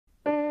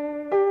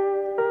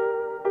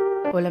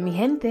Hola mi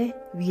gente,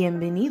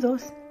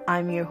 bienvenidos.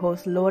 I'm your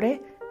host Lore,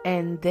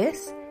 and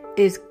this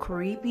is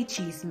Creepy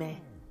Chisme.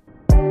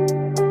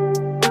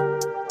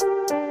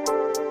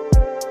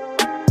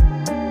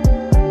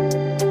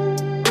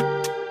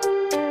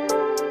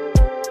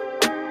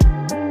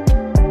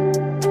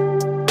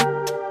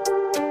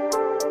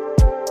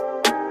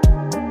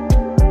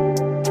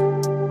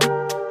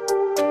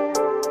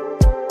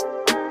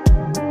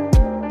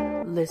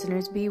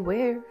 Listeners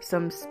beware,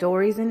 some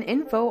stories and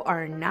info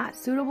are not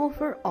suitable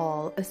for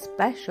all,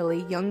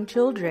 especially young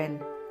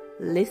children.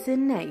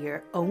 Listen at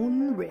your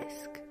own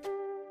risk.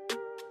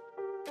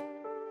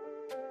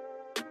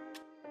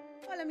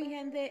 Hola mi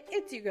gente,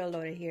 it's your girl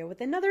Lore here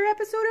with another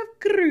episode of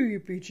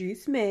Creepy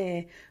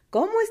Chisme.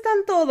 ¿Cómo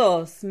están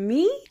todos?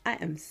 Me? I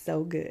am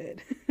so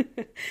good.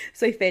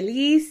 Soy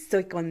feliz,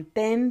 soy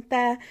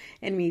contenta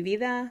en mi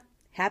vida,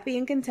 happy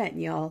and content,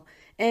 y'all.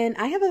 And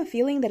I have a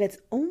feeling that it's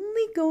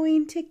only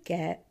going to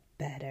get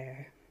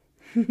better.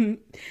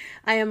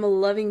 I am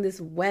loving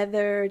this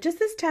weather. Just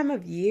this time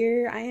of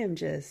year, I am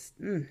just...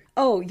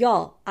 Oh,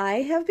 y'all,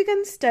 I have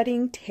begun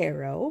studying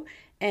tarot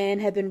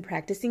and have been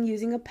practicing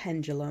using a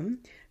pendulum.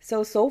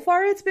 So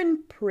far it's been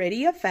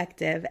pretty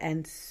effective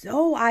and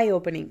so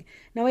eye-opening.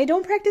 Now, I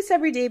don't practice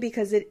every day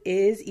because it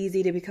is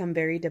easy to become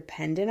very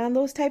dependent on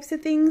those types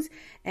of things.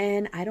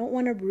 And I don't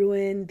want to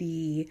ruin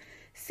the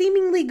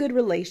seemingly good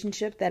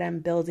relationship that I'm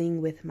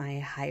building with my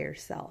higher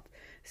self.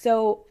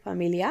 So,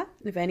 familia,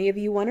 if any of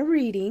you want a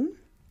reading,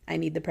 I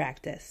need the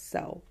practice,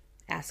 so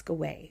ask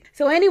away.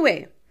 So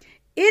anyway,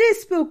 it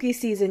is spooky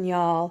season,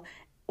 y'all.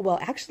 Well,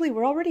 actually,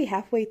 we're already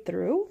halfway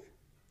through.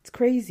 It's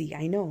crazy,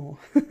 I know.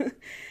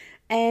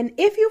 And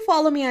if you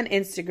follow me on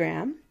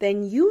Instagram,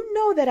 then you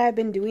know that I've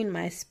been doing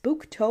my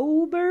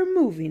Spooktober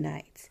movie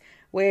nights,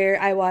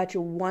 where I watch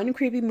one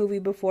creepy movie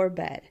before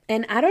bed.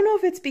 And I don't know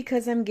if it's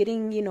because I'm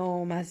getting,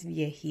 más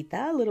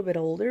viejita, a little bit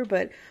older,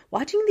 but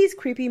watching these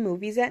creepy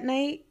movies at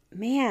night,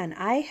 man,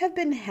 I have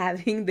been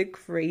having the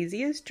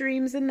craziest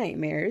dreams and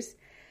nightmares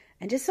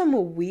and just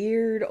some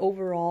weird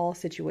overall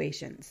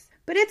situations.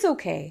 But it's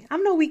okay.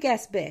 I'm no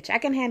weak-ass bitch. I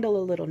can handle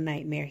a little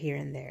nightmare here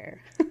and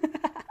there.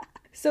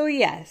 So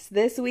yes,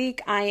 this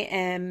week I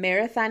am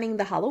marathoning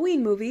the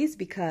Halloween movies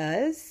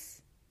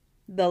because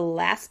the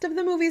last of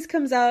the movies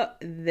comes out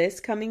this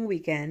coming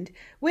weekend,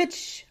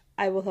 which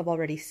I will have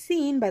already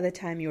seen by the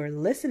time you are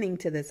listening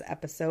to this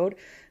episode.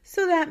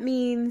 So that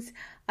means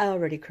I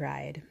already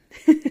cried.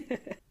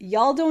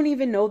 Y'all don't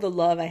even know the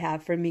love I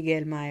have for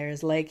Miguel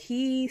Myers. Like,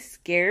 he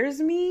scares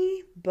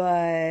me,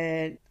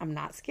 but I'm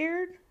not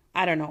scared.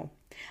 I don't know.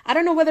 I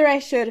don't know whether I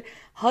should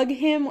hug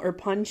him or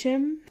punch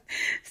him.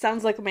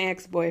 Sounds like my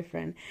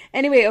ex-boyfriend.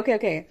 Anyway,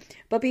 okay.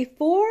 But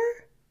before...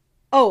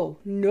 Oh,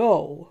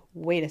 no.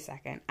 Wait a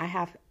second. I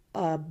have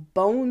a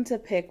bone to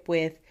pick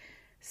with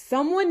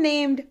someone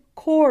named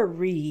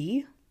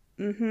Corey.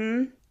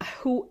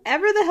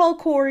 Whoever the hell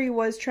Corey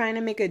was trying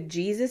to make a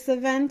Jesus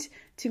event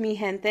to mi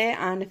gente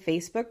on a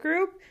Facebook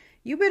group,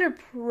 you better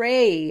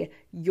pray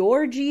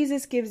your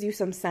Jesus gives you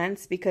some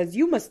sense because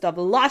you must have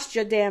lost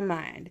your damn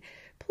mind.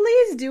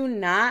 Please do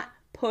not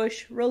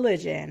push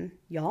religion.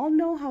 Y'all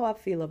know how I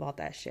feel about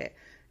that shit.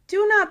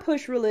 Do not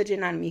push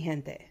religion on mi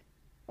gente.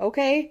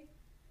 Okay?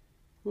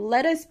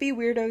 Let us be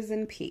weirdos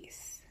in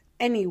peace.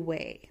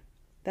 Anyway,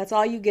 that's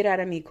all you get out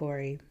of me,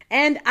 Corey.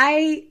 And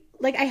I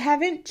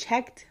haven't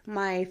checked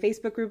my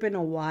Facebook group in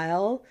a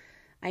while.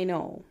 I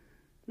know.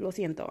 Lo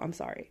siento. I'm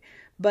sorry.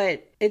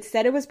 But it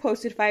said it was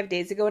posted 5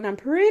 days ago, and I'm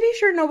pretty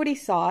sure nobody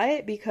saw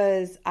it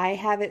because I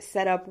have it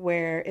set up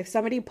where if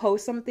somebody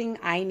posts something,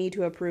 I need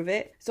to approve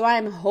it. So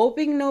I'm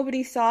hoping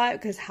nobody saw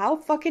it because how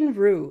fucking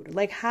rude.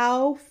 Like,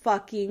 how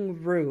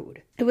fucking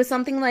rude. It was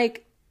something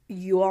like,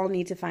 you all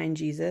need to find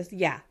Jesus.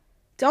 Yeah.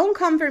 Don't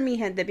come for me,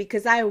 gente,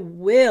 because I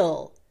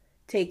will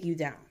take you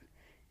down.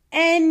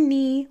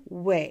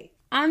 Anyway,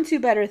 on to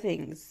better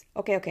things.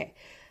 Okay.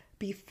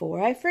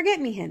 Before I forget,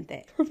 mi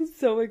gente, I'm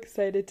so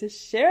excited to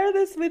share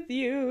this with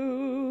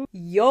you.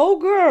 Yo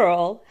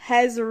girl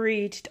has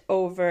reached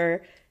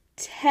over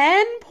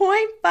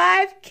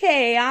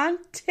 10.5K on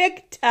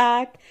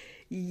TikTok.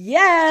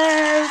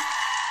 Yes!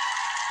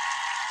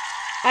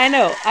 I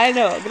know.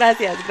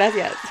 Gracias.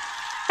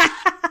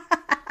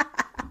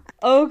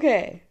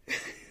 Okay.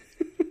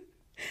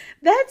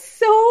 That's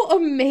so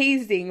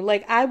amazing.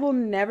 Like, I will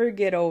never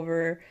get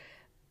over.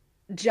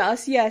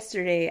 Just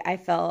yesterday, I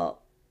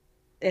felt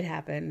it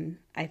happened,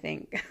 I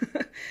think,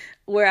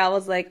 where I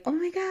was like, oh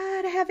my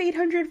God, I have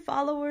 800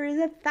 followers,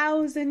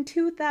 1,000,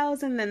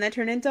 2,000. Then that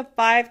turned into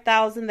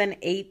 5,000, then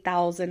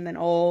 8,000, then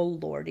oh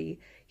Lordy.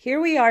 Here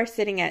we are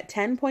sitting at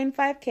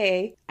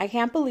 10.5K. I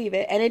can't believe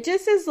it. And it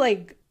just is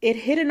like, it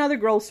hit another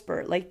growth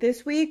spurt. Like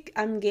this week,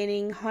 I'm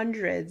gaining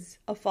hundreds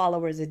of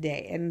followers a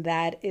day. And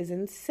that is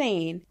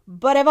insane.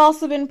 But I've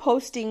also been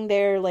posting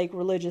there like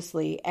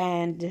religiously.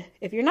 And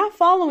if you're not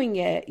following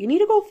it, you need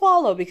to go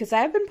follow because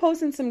I've been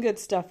posting some good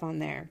stuff on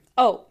there.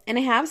 Oh, and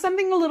I have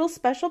something a little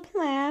special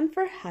planned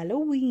for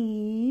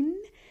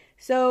Halloween.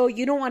 So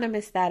you don't want to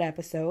miss that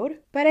episode.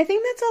 But I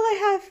think that's all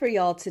I have for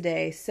y'all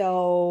today.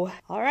 So,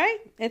 all right,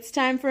 it's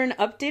time for an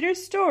updater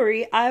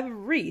story I've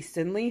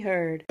recently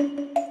heard.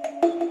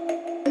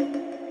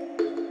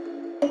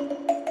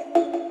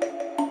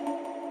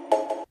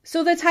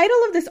 So the title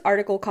of this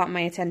article caught my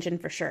attention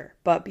for sure.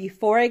 But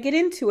before I get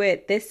into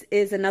it, this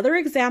is another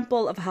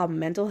example of how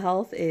mental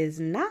health is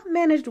not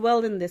managed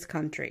well in this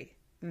country.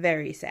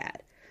 Very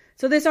sad.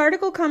 So this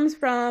article comes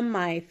from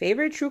my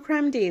favorite true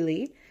crime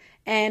daily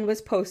and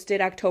was posted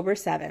October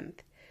 7th.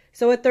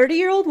 So a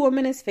 30-year-old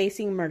woman is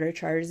facing murder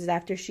charges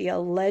after she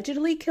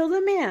allegedly killed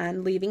a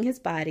man leaving his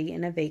body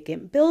in a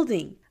vacant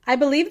building. I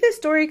believe this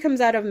story comes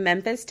out of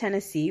Memphis,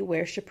 Tennessee,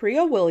 where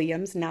Shapriya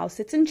Williams now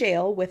sits in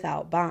jail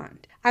without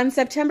bond. On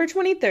September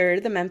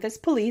 23rd, the Memphis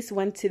police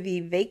went to the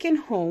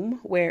vacant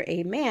home where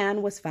a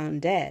man was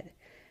found dead.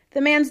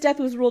 The man's death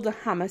was ruled a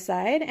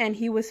homicide, and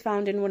he was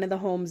found in one of the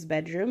home's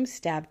bedrooms,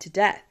 stabbed to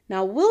death.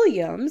 Now,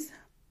 Williams,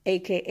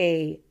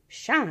 aka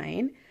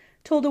Shine,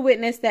 told a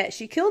witness that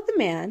she killed the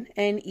man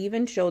and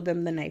even showed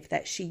them the knife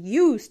that she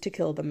used to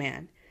kill the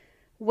man.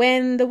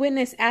 When the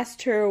witness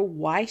asked her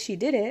why she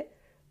did it,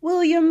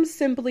 Williams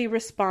simply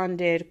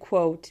responded,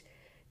 quote,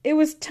 "It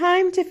was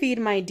time to feed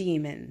my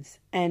demons,"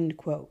 end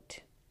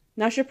quote.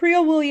 Now,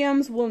 Shapriya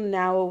Williams will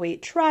now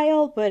await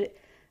trial, but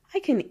I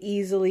can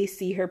easily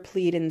see her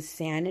plead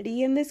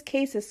insanity in this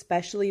case,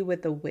 especially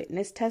with the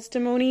witness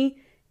testimony,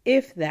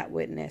 if that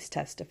witness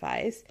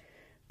testifies.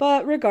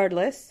 But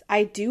regardless,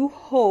 I do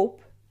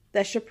hope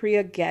that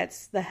Shapriya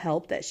gets the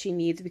help that she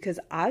needs, because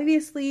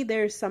obviously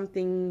there's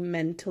something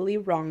mentally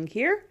wrong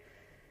here.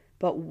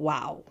 But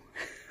wow.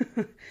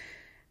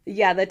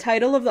 Yeah, the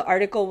title of the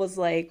article was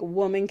like,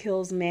 "Woman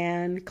Kills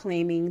Man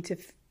Claiming to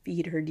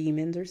Feed Her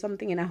Demons" or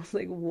something. And I was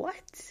like,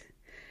 what?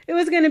 It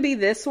was going to be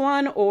this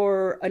one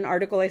or an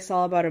article I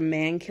saw about a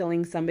man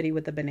killing somebody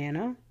with a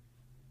banana.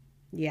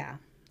 Yeah,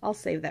 I'll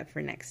save that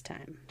for next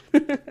time.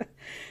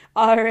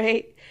 All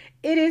right,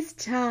 it is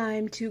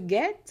time to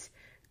get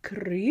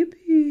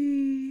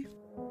creepy.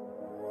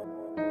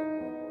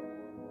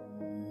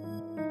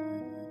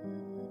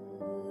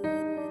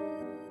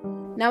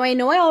 Now, I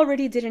know I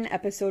already did an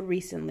episode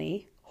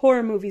recently,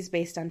 horror movies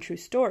based on true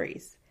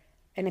stories.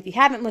 And if you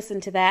haven't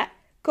listened to that,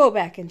 go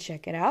back and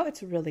check it out.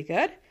 It's really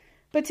good.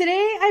 But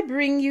today I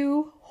bring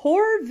you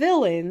horror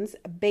villains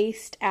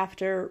based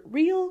after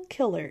real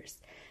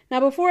killers. Now,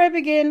 before I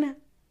begin,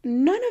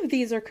 none of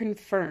these are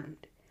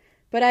confirmed,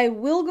 but I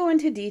will go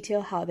into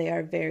detail how they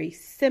are very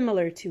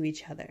similar to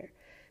each other.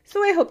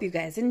 So I hope you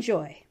guys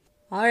enjoy.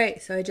 All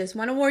right, so I just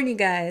want to warn you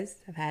guys,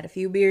 I've had a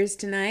few beers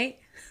tonight,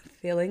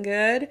 feeling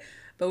good,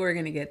 but we're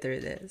going to get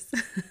through this.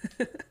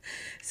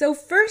 So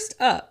first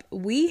up,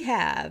 we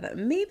have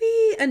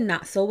maybe a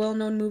not so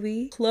well-known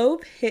movie,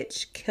 Clove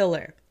Hitch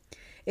Killer.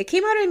 It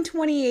came out in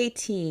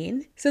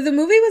 2018. So the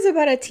movie was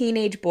about a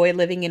teenage boy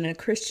living in a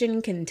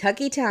Christian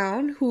Kentucky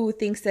town who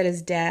thinks that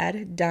his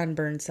dad, Don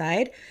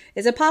Burnside,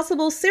 is a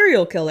possible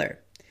serial killer.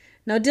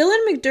 Now,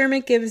 Dylan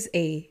McDermott gives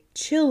a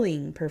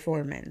chilling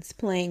performance,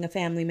 playing a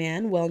family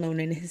man well known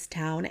in his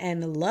town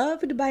and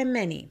loved by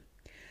many.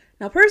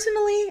 Now,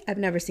 personally, I've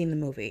never seen the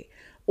movie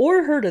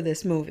or heard of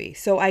this movie,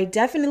 so I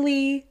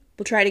definitely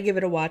will try to give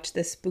it a watch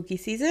this spooky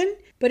season.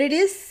 But it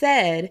is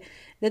said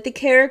that the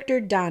character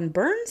Don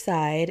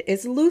Burnside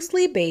is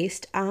loosely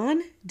based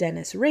on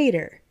Dennis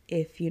Rader.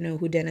 If you know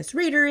who Dennis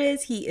Rader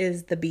is, he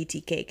is the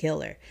BTK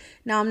killer.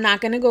 Now, I'm not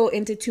going to go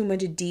into too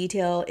much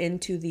detail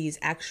into these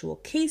actual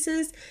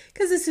cases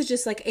because this is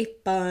just like a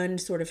fun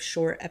sort of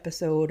short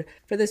episode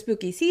for the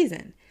spooky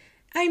season.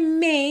 I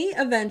may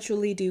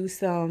eventually do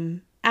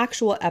some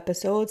actual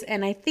episodes,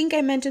 and I think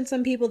I mentioned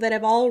some people that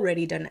I've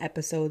already done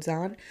episodes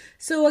on.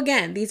 So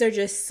again, these are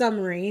just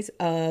summaries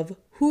of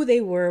who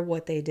they were,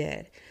 what they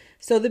did.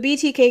 So the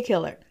BTK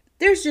killer,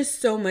 there's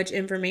just so much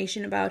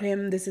information about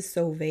him. This is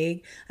so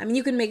vague. I mean,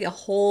 you can make a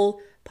whole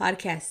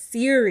podcast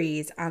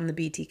series on the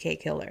BTK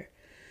killer.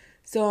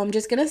 So I'm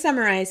just going to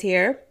summarize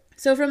here.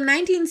 So from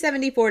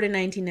 1974 to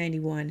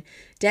 1991,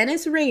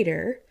 Dennis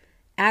Rader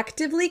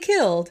actively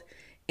killed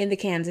in the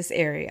Kansas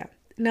area.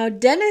 Now,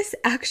 Dennis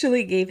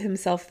actually gave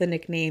himself the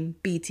nickname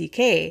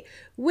BTK,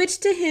 which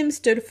to him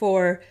stood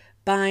for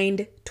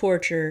Bind,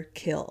 Torture,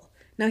 Kill.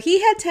 Now,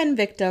 he had 10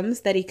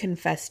 victims that he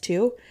confessed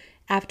to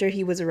after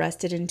he was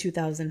arrested in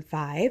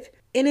 2005.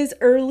 In his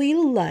early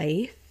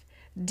life,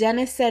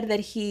 Dennis said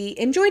that he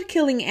enjoyed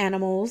killing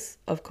animals,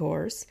 of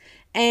course,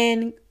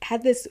 and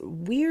had this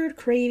weird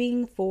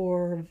craving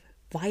for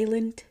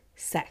violent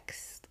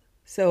sex.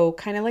 So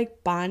kind of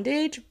like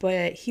bondage,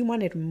 but he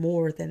wanted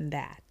more than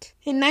that.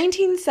 In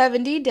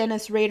 1970,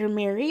 Dennis Rader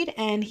married,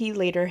 and he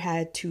later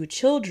had 2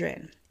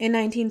 children. In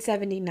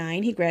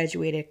 1979, he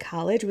graduated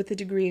college with a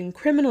degree in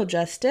criminal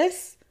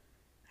justice.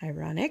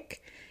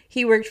 Ironic.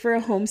 He worked for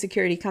a home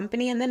security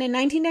company, and then in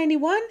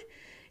 1991,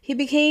 he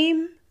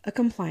became a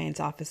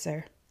compliance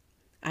officer.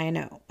 I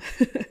know.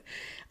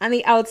 On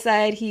the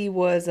outside, he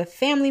was a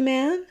family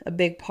man, a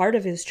big part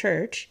of his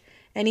church,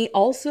 and he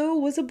also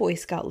was a Boy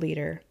Scout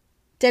leader.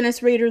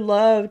 Dennis Rader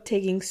loved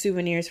taking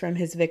souvenirs from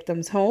his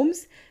victims'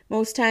 homes,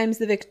 most times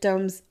the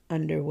victims'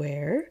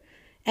 underwear.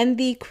 And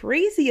the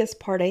craziest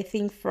part, I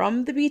think,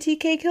 from the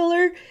BTK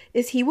killer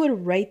is he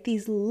would write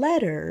these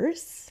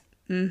letters.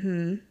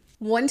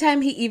 One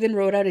time he even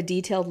wrote out a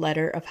detailed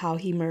letter of how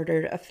he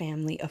murdered a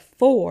family of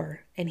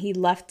 4, and he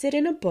left it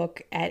in a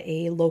book at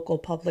a local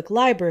public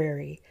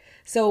library.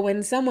 So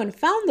when someone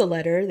found the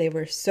letter, they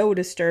were so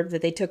disturbed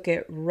that they took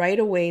it right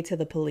away to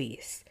the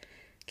police.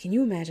 Can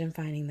you imagine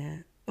finding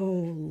that?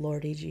 Oh,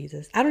 Lordy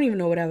Jesus. I don't even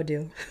know what I would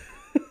do.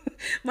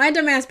 My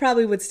dumbass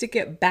probably would stick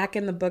it back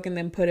in the book and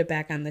then put it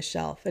back on the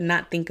shelf and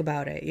not think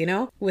about it, you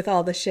know, with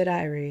all the shit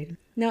I read.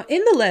 Now,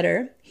 in the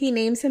letter, he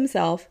names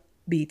himself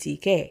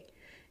BTK.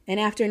 And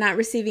after not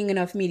receiving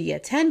enough media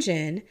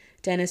attention,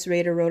 Dennis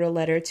Rader wrote a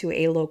letter to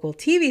a local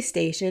TV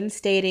station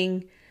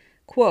stating,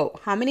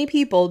 quote, "How many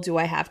people do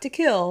I have to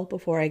kill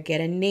before I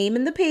get a name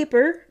in the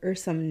paper or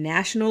some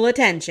national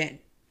attention?"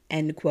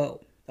 End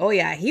quote. Oh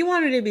yeah, he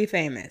wanted to be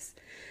famous.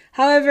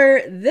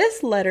 However,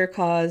 this letter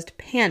caused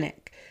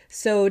panic.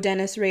 So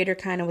Dennis Rader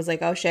kind of was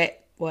like, oh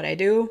shit, what'd I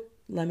do?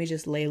 Let me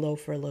just lay low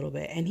for a little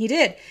bit. And he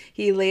did.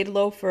 He laid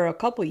low for a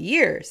couple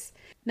years.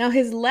 Now,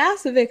 his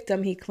last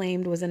victim, he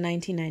claimed, was in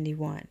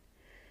 1991.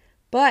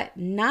 But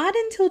not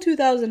until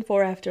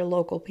 2004, after a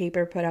local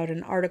paper put out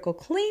an article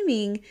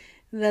claiming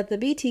that the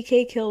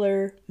BTK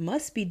killer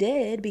must be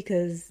dead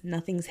because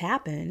nothing's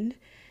happened,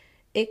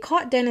 it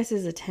caught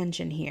Dennis's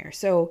attention here.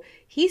 So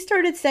he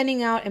started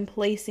sending out and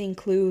placing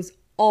clues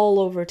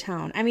all over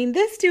town. I mean,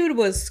 this dude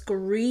was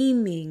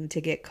screaming to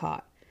get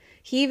caught.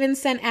 He even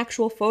sent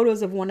actual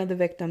photos of one of the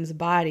victims'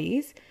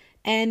 bodies,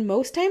 and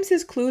most times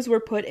his clues were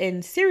put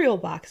in cereal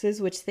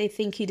boxes, which they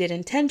think he did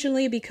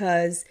intentionally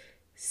because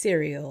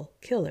serial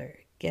killer.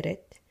 Get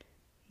it?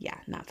 Yeah,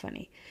 not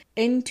funny.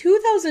 In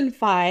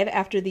 2005,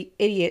 after the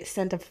idiot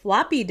sent a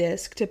floppy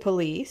disk to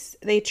police,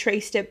 they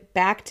traced it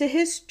back to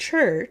his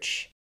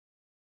church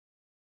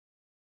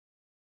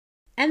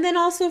and then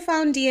also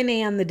found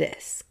DNA on the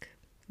disk.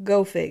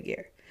 Go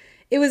figure.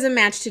 It was a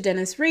match to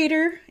Dennis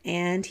Rader,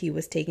 and he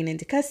was taken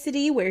into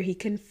custody where he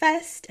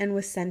confessed and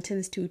was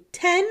sentenced to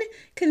 10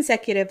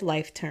 consecutive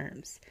life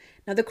terms.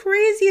 Now, the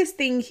craziest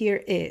thing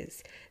here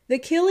is the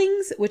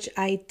killings, which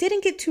I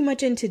didn't get too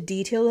much into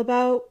detail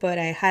about, but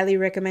I highly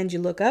recommend you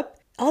look up.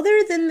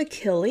 Other than the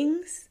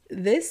killings,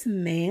 this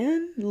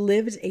man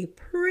lived a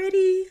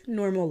pretty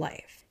normal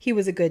life. He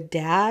was a good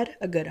dad,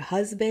 a good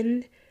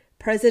husband,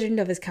 president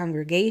of his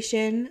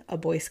congregation, a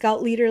Boy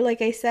Scout leader,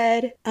 like I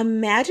said.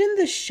 Imagine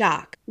the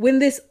shock when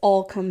this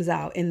all comes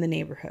out in the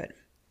neighborhood.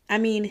 I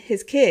mean,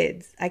 his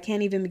kids, I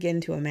can't even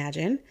begin to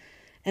imagine.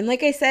 And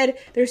like I said,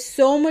 there's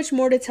so much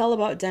more to tell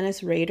about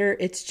Dennis Rader.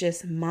 It's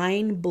just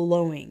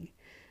mind-blowing.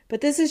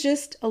 But this is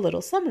just a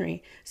little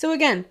summary. So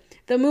again,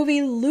 the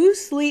movie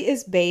loosely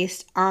is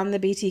based on the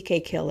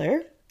BTK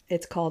killer.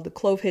 It's called The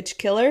Clove Hitch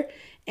Killer,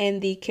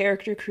 and the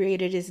character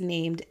created is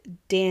named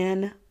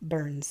Dan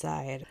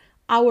Burnside.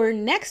 Our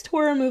next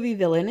horror movie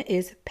villain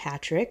is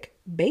Patrick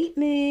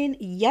Bateman.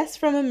 Yes,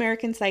 from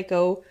American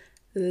Psycho.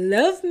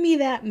 Love me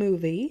that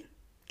movie.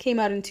 Came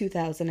out in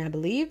 2000, I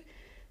believe.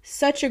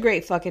 Such a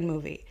great fucking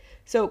movie.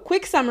 So,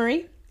 quick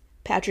summary.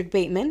 Patrick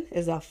Bateman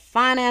is a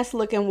fine-ass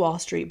looking Wall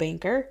Street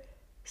banker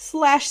 /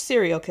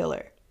 serial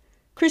killer.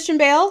 Christian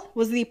Bale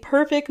was the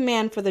perfect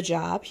man for the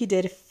job. He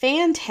did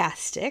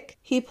fantastic.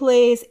 He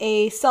plays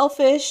a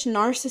selfish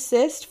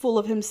narcissist full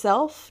of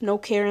himself, no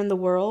care in the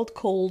world,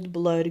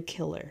 cold-blood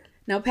killer.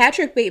 Now,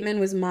 Patrick Bateman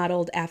was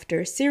modeled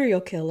after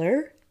serial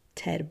killer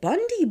Ted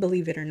Bundy,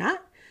 believe it or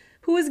not,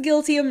 who was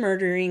guilty of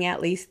murdering at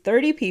least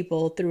 30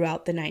 people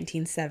throughout the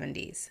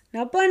 1970s.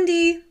 Now,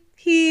 Bundy,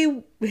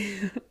 I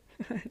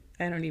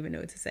don't even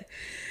know what to say.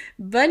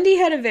 Bundy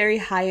had a very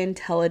high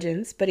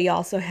intelligence, but he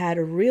also had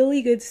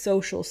really good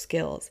social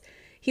skills.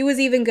 He was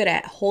even good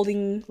at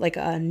holding like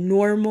a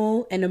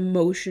normal and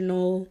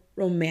emotional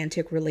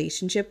romantic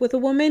relationship with a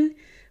woman,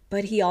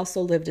 but he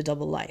also lived a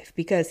double life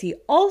because he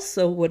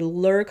also would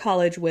lure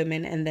college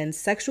women and then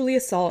sexually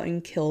assault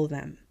and kill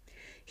them.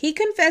 He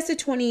confessed to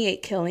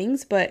 28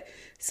 killings, but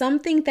some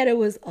think that it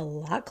was a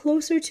lot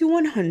closer to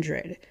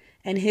 100,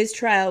 and his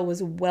trial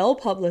was well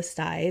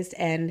publicized,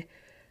 and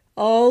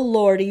oh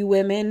lordy,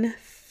 women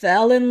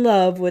fell in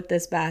love with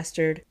this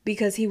bastard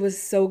because he was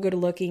so good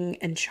looking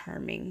and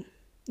charming.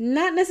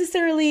 Not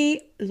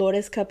necessarily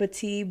Lore's cup of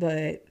tea,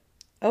 but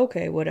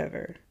okay,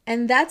 whatever.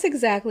 And that's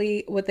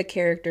exactly what the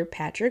character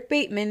Patrick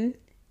Bateman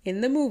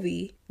in the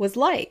movie was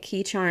like.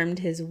 He charmed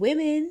his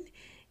women.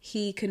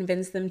 He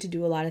convinced them to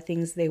do a lot of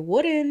things they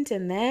wouldn't,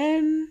 and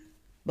then,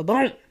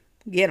 ba-boom,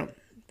 get them,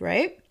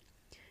 right?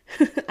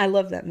 I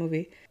love that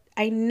movie.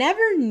 I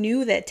never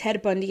knew that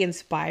Ted Bundy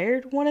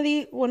inspired one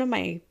of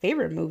my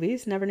favorite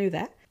movies. Never knew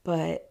that,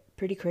 but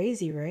pretty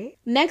crazy, right?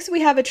 Next,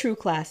 we have a true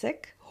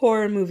classic,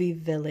 horror movie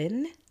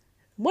villain.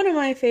 One of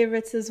my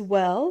favorites as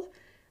well,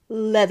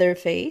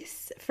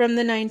 Leatherface, from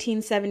the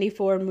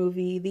 1974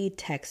 movie The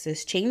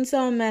Texas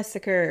Chainsaw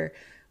Massacre,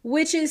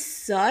 which is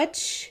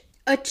such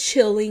a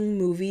chilling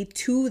movie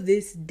to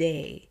this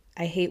day.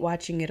 I hate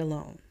watching it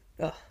alone.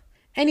 Ugh.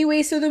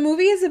 Anyway, so the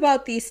movie is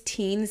about these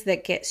teens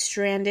that get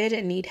stranded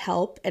and need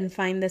help and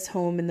find this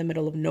home in the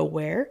middle of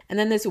nowhere. And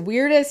then this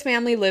weird ass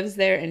family lives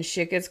there and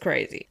shit gets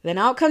crazy. Then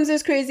out comes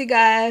this crazy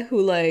guy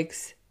who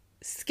likes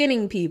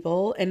skinning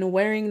people and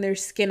wearing their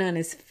skin on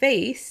his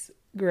face.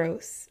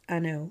 Gross, I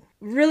know.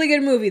 Really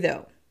good movie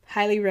though.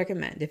 Highly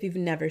recommend if you've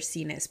never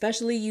seen it,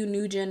 especially you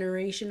new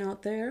generation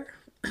out there.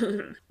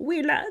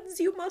 We lads,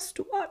 you must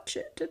watch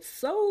it. It's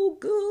so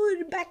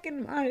good back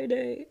in my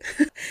day.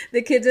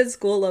 The kids at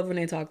school love when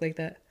I talk like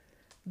that.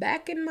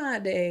 Back in my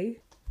day.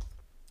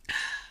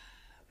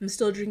 I'm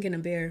still drinking a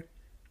beer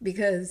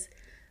because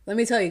let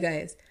me tell you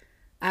guys,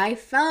 I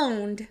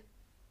found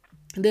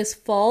this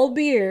fall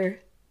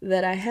beer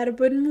that I had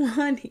been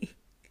wanting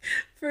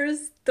for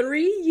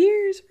 3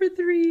 years,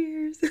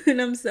 and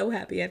I'm so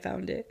happy I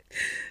found it.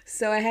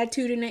 So I had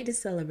two tonight to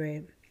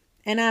celebrate.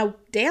 And I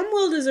damn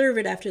well deserve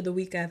it after the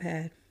week I've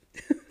had.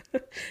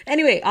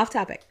 Anyway, off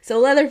topic. So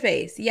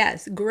Leatherface,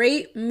 yes,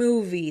 great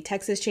movie.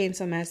 Texas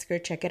Chainsaw Massacre.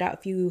 Check it out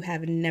if you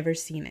have never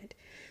seen it.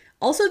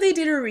 Also, they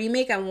did a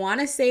remake, I want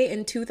to say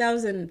in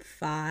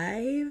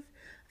 2005.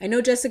 I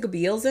know Jessica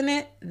Biel's in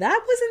it.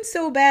 That wasn't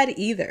so bad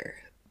either,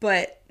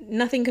 but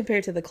nothing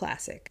compared to the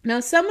classic. Now,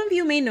 some of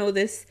you may know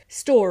this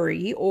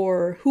story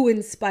or who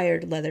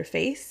inspired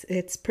Leatherface.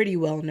 It's pretty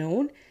well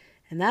known.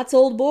 And that's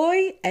old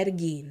boy Ed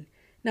Gein.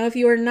 Now, if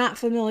you are not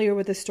familiar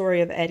with the story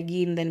of Ed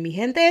Gein, then mi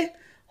gente,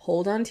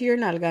 hold on to your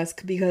nalgas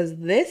because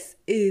this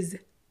is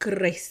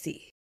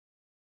crazy.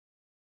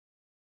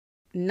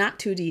 Not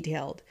too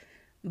detailed,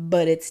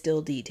 but it's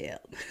still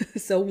detailed.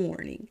 So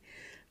warning.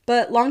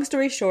 But long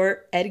story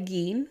short, Ed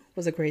Gein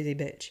was a crazy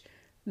bitch.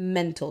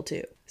 Mental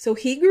too. So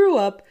he grew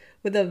up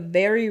with a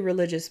very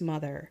religious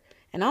mother.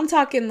 And I'm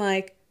talking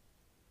like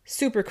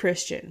super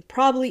Christian,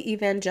 probably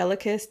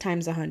evangelicus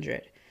times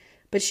 100.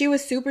 But she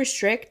was super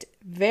strict,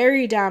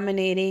 very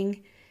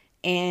dominating,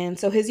 and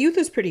so his youth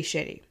was pretty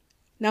shitty.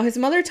 Now, his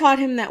mother taught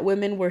him that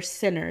women were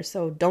sinners,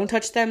 so don't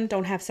touch them,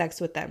 don't have sex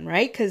with them,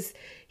 right? Because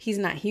he's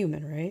not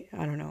human, right?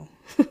 I don't know.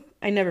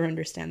 I never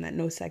understand that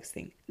no sex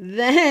thing.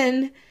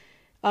 Then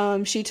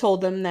she told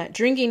them that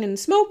drinking and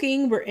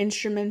smoking were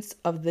instruments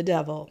of the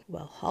devil.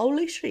 Well,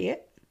 holy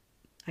shit.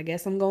 I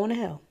guess I'm going to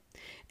hell.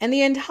 And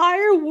the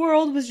entire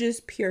world was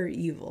just pure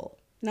evil.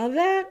 Now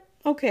that,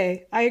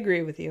 okay, I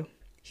agree with you.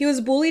 He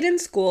was bullied in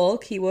school.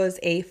 He was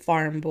a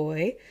farm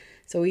boy.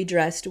 So he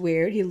dressed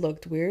weird. He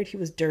looked weird. He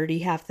was dirty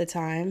half the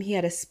time. He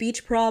had a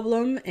speech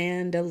problem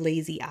and a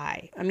lazy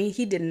eye. I mean,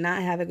 he did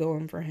not have it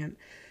going for him.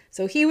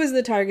 So he was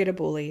the target of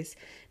bullies.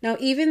 Now,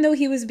 even though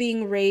he was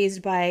being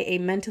raised by a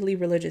mentally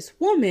religious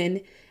woman,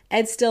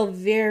 Ed still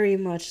very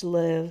much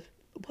lived.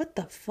 What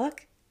the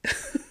fuck?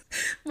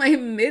 My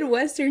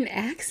Midwestern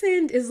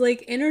accent is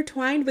like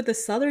intertwined with the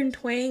Southern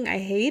twang. I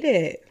hate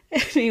it.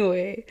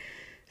 Anyway,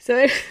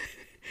 so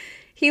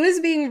he was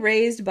being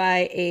raised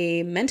by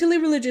a mentally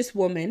religious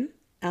woman.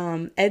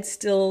 Ed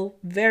still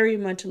very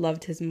much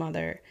loved his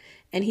mother,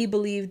 and he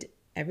believed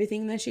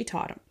everything that she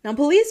taught him. Now,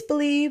 police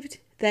believed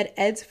that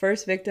Ed's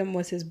first victim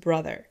was his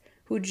brother,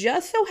 who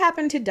just so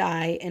happened to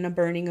die in a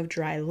burning of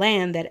dry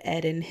land that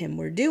Ed and him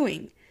were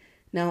doing.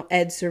 Now,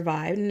 Ed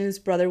survived, and his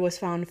brother was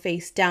found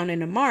face down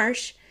in a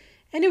marsh,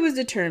 and it was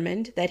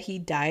determined that he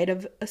died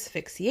of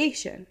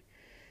asphyxiation.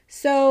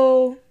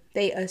 So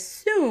they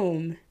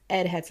assume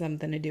Ed had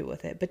something to do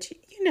with it, but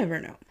you never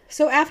know.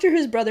 So after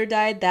his brother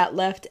died, that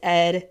left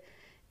Ed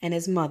and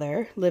his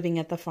mother living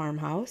at the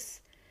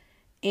farmhouse.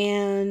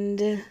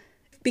 And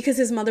because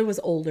his mother was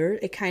older,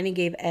 it kind of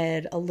gave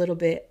Ed a little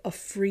bit of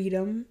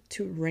freedom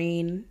to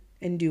reign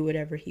and do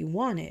whatever he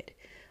wanted.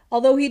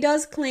 Although he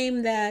does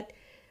claim that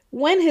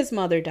when his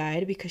mother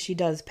died, because she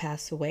does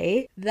pass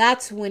away,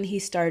 that's when he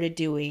started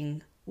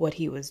doing what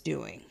he was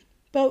doing.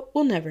 But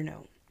we'll never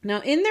know.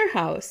 Now, in their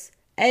house,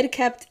 Ed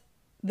kept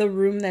the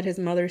room that his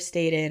mother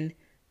stayed in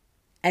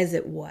as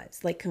it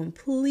was, like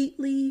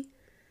completely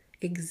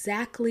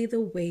exactly the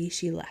way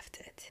she left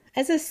it,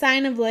 as a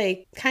sign of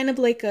like kind of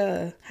like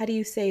a, how do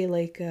you say,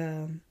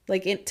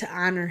 to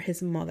honor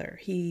his mother.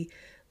 He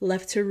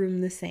left her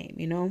room the same,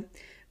 you know.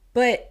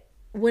 But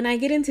when I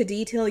get into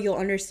detail, you'll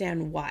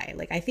understand why.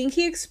 Like, I think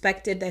he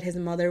expected that his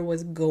mother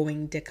was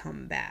going to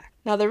come back.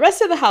 Now, the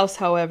rest of the house,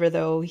 however,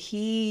 though,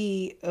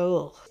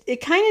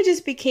 it kind of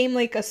just became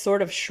like a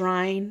sort of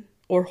shrine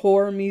or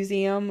horror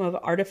museum of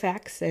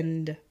artifacts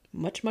and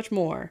much, much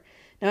more.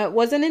 Now, it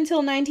wasn't until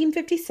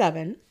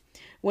 1957,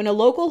 when a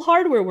local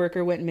hardware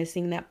worker went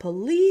missing, that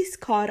police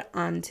caught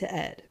on to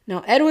Ed.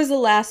 Now, Ed was the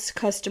last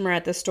customer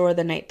at the store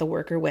the night the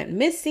worker went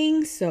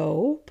missing,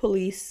 so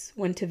police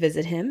went to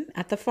visit him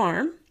at the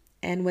farm.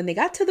 And when they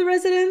got to the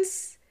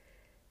residence,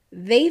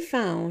 they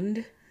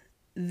found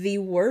the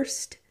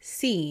worst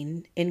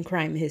scene in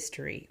crime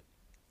history.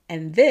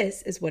 And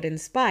this is what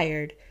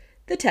inspired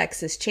the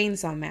Texas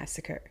Chainsaw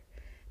Massacre.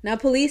 Now,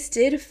 police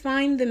did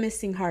find the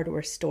missing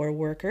hardware store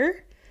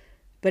worker,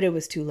 but it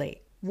was too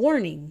late.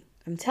 Warning.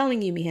 I'm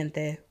telling you, mi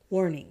gente,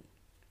 warning.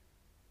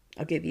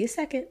 I'll give you a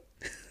second.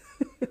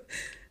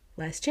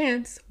 Last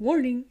chance.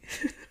 Warning.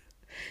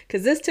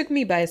 Because this took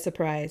me by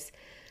surprise.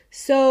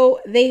 So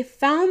they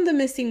found the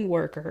missing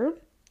worker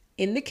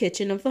in the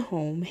kitchen of the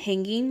home,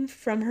 hanging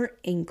from her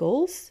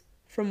ankles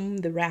from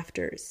the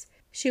rafters.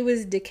 She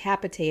was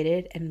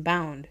decapitated and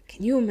bound.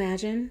 Can you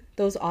imagine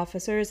those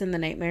officers and the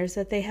nightmares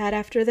that they had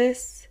after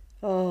this?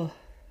 Oh,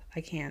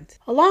 I can't.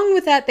 Along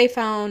with that, they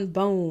found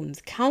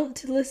bones,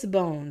 countless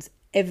bones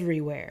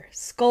everywhere.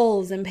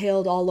 Skulls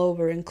impaled all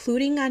over,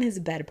 including on his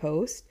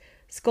bedpost.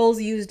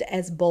 Skulls used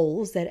as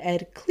bowls that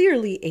Ed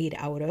clearly ate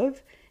out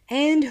of.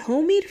 And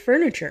homemade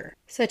furniture,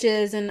 such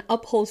as an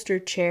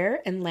upholstered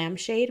chair and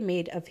lampshade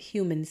made of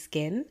human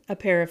skin, a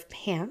pair of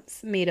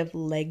pants made of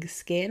leg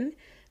skin,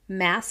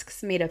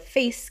 masks made of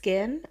face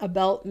skin, a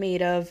belt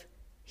made of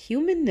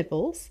human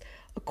nipples,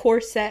 a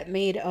corset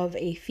made of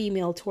a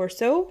female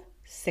torso,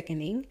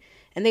 sickening,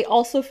 and they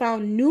also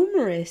found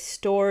numerous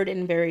stored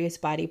in various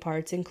body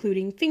parts,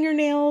 including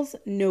fingernails,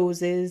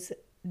 noses,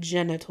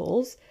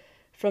 genitals,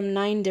 from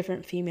 9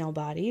 different female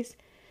bodies.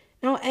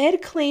 Now,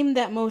 Ed claimed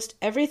that most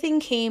everything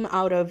came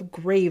out of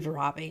grave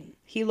robbing.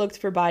 He looked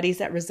for bodies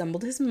that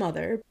resembled his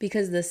mother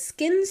because the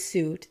skin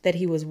suit that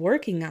he was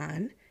working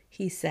on,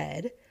 he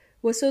said,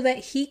 was so that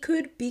he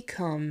could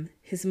become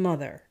his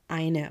mother.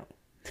 I know.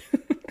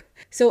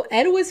 So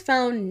Ed was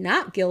found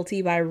not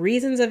guilty by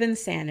reasons of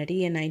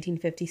insanity in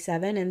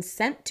 1957 and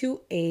sent to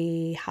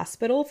a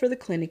hospital for the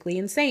clinically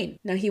insane.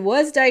 Now, he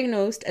was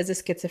diagnosed as a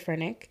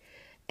schizophrenic,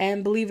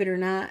 and believe it or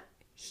not,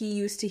 he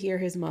used to hear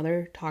his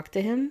mother talk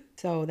to him,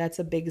 so that's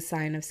a big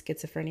sign of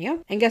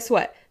schizophrenia. And guess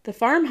what? The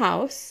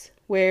farmhouse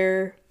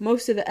where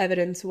most of the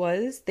evidence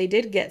was, they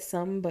did get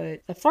some,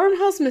 but the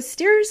farmhouse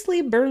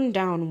mysteriously burned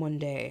down one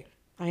day.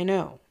 I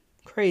know.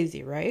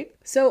 Crazy, right?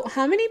 So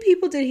how many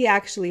people did he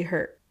actually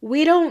hurt?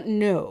 We don't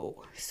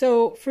know.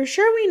 So for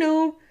sure we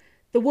know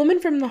the woman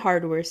from the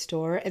hardware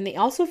store, and they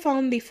also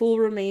found the full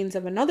remains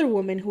of another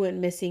woman who went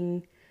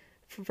missing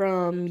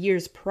from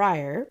years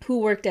prior, who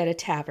worked at a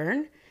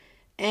tavern.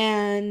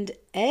 And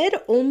Ed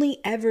only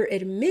ever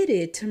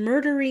admitted to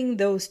murdering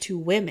those 2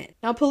 women.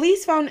 Now,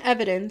 police found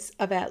evidence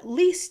of at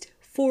least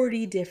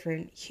 40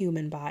 different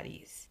human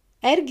bodies.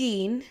 Ed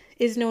Gein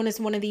is known as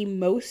one of the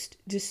most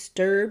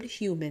disturbed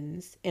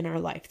humans in our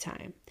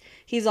lifetime.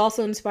 He's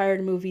also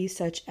inspired movies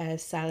such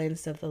as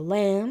Silence of the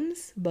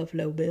Lambs,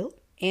 Buffalo Bill,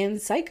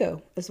 and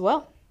Psycho as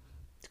well.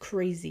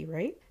 Crazy,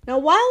 right? Now,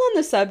 while on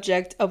the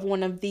subject of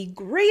one of the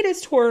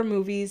greatest horror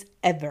movies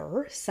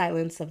ever,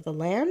 Silence of the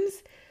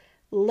Lambs,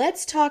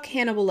 let's talk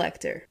Hannibal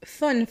Lecter.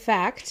 Fun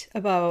fact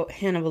about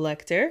Hannibal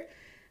Lecter,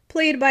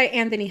 played by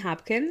Anthony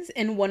Hopkins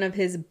in one of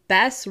his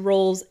best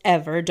roles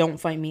ever. Don't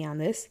fight me on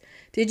this.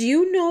 Did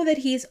you know that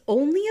he's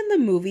only in the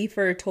movie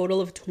for a total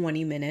of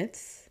 20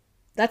 minutes?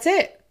 That's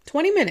it,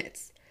 20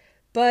 minutes.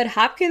 But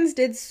Hopkins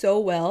did so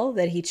well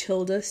that he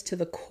chilled us to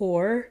the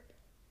core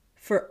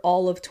for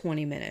all of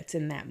 20 minutes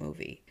in that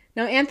movie.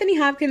 Now, Anthony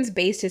Hopkins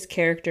based his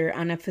character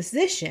on a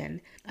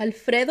physician,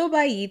 Alfredo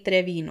Bailly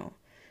Trevino.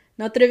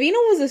 Now, Trevino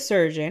was a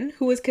surgeon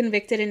who was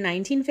convicted in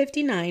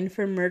 1959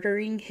 for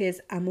murdering his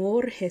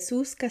amor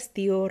Jesus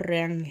Castillo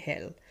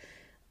Rangel,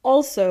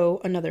 also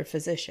another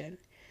physician.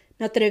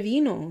 Now,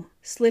 Trevino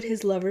slit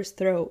his lover's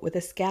throat with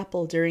a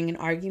scalpel during an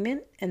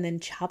argument and then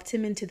chopped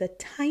him into the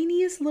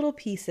tiniest little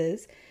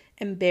pieces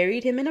and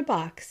buried him in a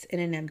box in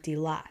an empty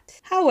lot.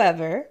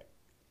 However,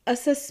 a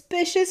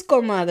suspicious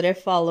comadre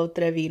followed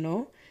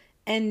Trevino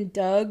and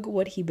dug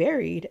what he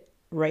buried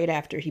right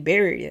after he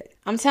buried it.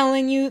 I'm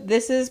telling you,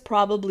 this is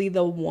probably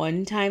the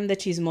one time the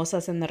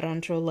chismosas in the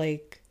rancho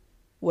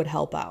would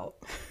help out.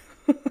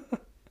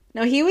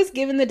 Now, he was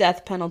given the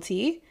death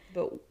penalty,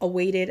 but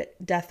awaited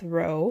death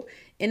row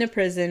in a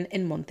prison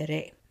in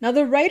Monterrey. Now,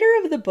 the writer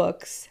of the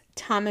books,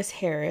 Thomas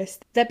Harris,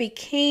 that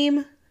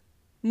became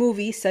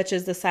movies such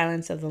as The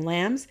Silence of the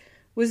Lambs,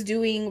 was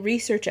doing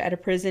research at a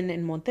prison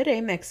in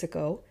Monterrey,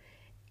 Mexico,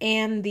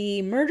 and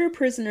the murder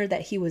prisoner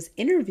that he was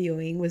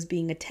interviewing was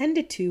being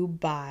attended to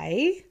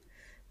by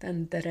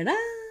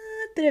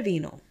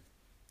Trevino.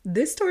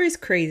 This story is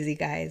crazy,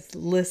 guys.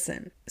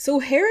 Listen. So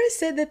Harris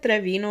said that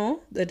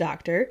Trevino, the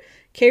doctor,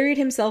 carried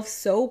himself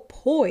so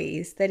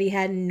poised that he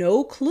had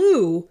no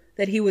clue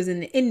that he was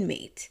an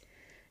inmate.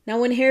 Now,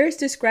 when Harris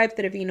described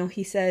Trevino,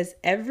 he says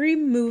every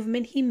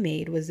movement he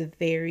made was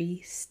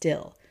very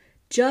still,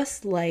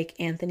 just like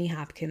Anthony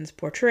Hopkins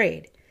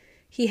portrayed.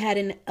 He had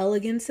an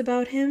elegance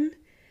about him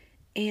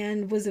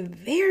and was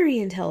very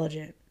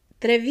intelligent.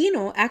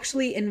 Trevino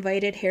actually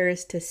invited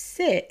Harris to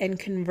sit and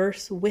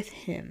converse with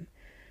him,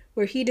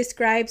 where he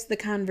describes the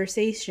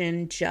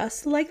conversation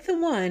just like the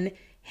one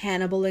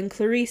Hannibal and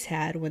Clarice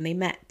had when they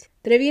met.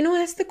 Trevino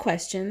asked the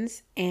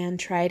questions and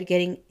tried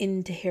getting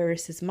into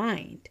Harris's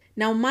mind.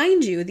 Now,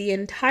 mind you, the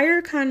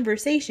entire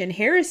conversation,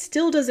 Harris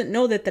still doesn't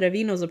know that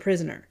Trevino's a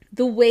prisoner.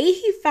 The way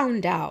he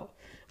found out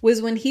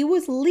was when he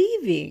was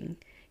leaving,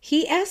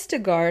 he asked a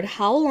guard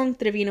how long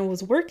Trevino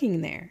was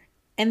working there.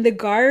 And the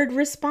guard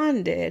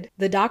responded,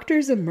 "The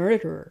doctor's a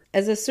murderer.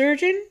 As a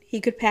surgeon,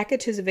 he could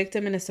package his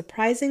victim in a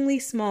surprisingly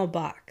small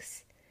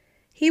box.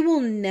 He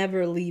will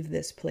never leave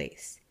this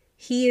place.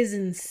 He is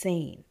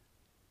insane."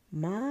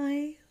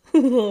 My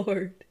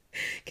Lord.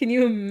 Can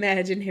you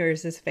imagine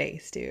Harris's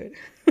face, dude?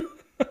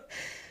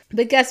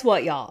 But guess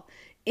what, y'all?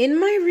 In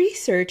my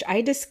research,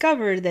 I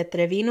discovered that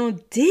Trevino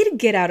did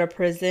get out of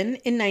prison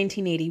in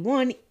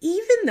 1981,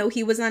 even though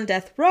he was on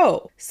death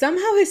row.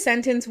 Somehow his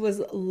sentence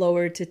was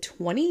lowered to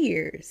 20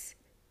 years.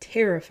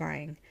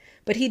 Terrifying.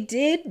 But he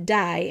did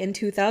die in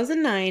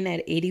 2009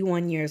 at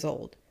 81 years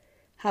old.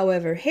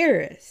 However,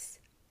 Harris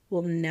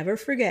will never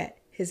forget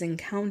his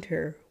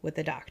encounter with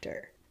the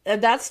doctor.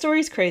 That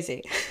story's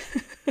crazy.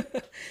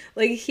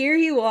 Like, here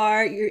you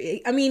are.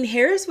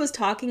 Harris was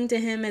talking to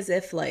him as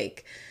if,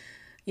 like,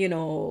 you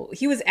know,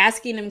 he was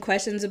asking him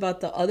questions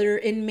about the other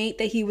inmate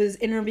that he was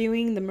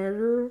interviewing, the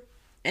murderer.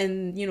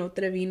 And, you know,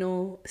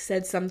 Trevino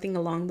said something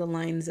along the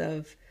lines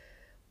of,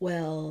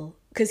 well,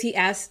 because he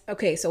asked,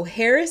 okay, so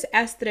Harris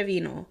asked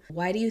Trevino,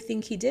 why do you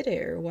think he did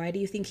it? Or why do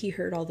you think he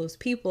hurt all those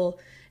people?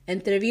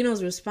 And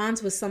Trevino's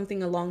response was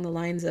something along the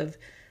lines of,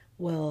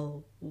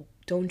 well,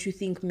 don't you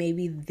think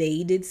maybe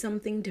they did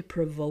something to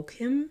provoke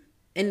him?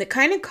 And it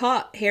kind of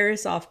caught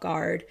Harris off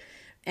guard.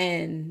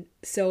 And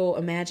so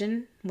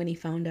imagine when he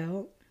found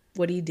out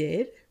what he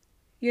did,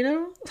 you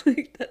know?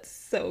 Like, that's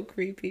so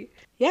creepy.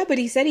 Yeah, but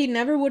he said he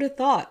never would have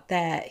thought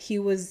that he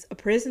was a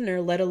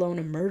prisoner, let alone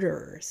a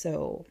murderer.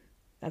 So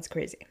that's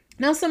crazy.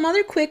 Now, some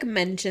other quick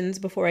mentions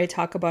before I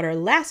talk about our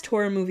last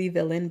horror movie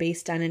villain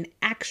based on an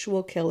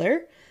actual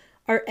killer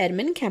are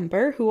Edmund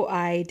Kemper, who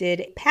I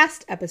did a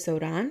past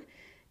episode on.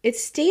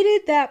 It's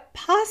stated that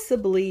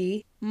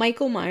possibly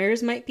Michael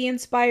Myers might be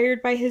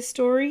inspired by his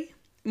story,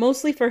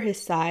 mostly for his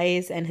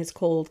size and his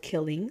cold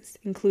killings,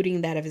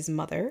 including that of his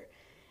mother.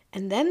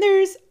 And then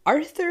there's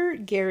Arthur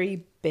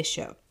Gary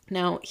Bishop.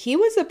 Now, he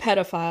was a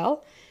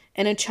pedophile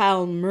and a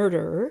child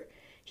murderer.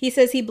 He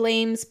says he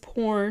blames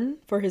porn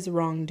for his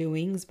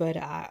wrongdoings, but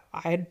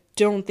I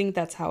don't think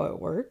that's how it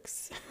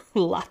works.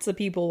 Lots of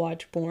people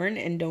watch porn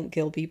and don't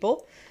kill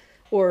people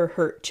or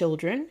hurt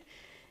children.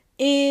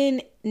 In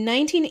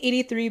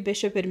 1983,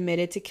 Bishop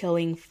admitted to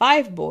killing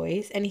 5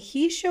 boys, and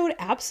he showed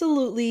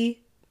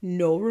absolutely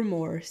no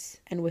remorse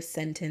and was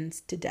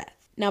sentenced to death.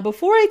 Now,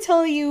 before I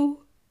tell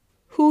you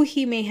who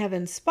he may have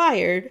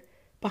inspired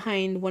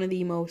behind one of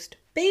the most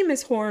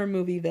famous horror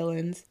movie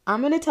villains, I'm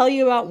going to tell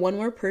you about one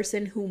more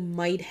person who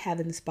might have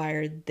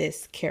inspired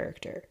this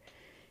character.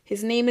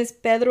 His name is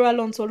Pedro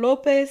Alonso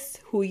Lopez,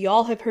 who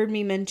y'all have heard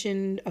me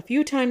mention a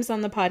few times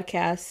on the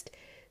podcast.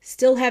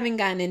 Still haven't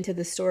gotten into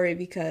the story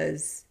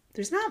because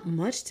there's not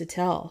much to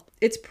tell.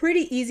 It's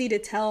pretty easy to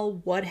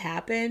tell what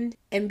happened,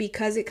 and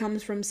because it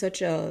comes from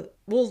such a,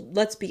 well,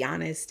 let's be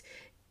honest,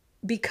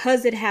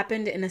 because it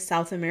happened in a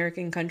South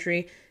American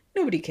country,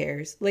 nobody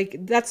cares. Like,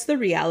 that's the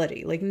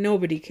reality. Like,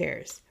 nobody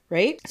cares,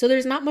 right? So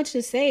there's not much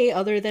to say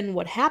other than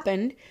what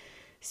happened.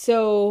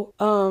 So,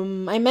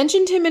 I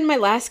mentioned him in my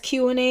last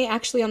Q&A,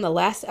 actually on the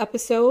last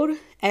episode,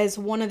 as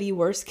one of the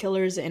worst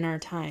killers in our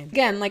time.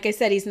 Again, like I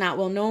said, he's not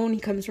well known. He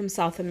comes from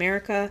South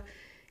America.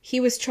 He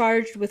was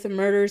charged with the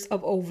murders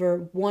of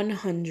over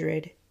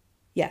 100,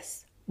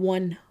 yes,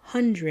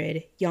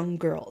 100 young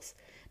girls.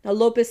 Now,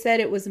 Lopez said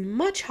it was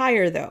much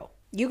higher, though.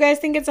 You guys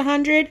think it's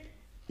 100?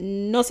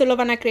 No se lo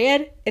van a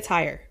creer. It's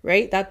higher,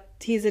 right?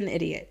 He's an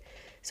idiot.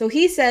 So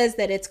he says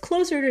that it's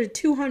closer to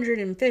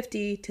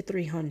 250 to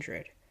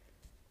 300.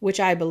 Which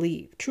I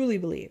believe, truly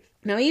believe.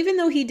 Now, even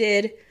though he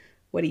did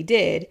what he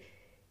did,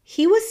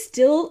 he was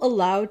still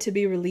allowed to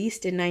be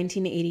released in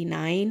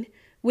 1989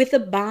 with a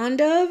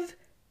bond of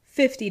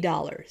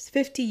 $50,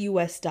 50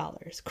 US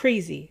dollars.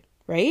 Crazy,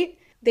 right?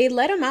 They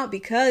let him out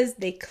because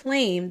they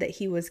claimed that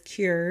he was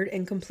cured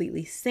and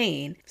completely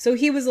sane. So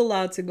he was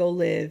allowed to go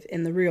live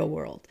in the real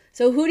world.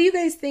 So who do you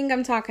guys think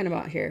I'm talking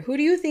about here? Who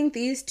do you think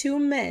these two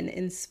men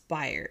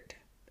inspired?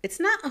 It's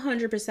not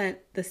 100%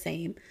 the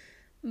same,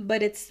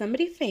 but it's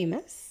somebody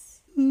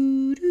famous.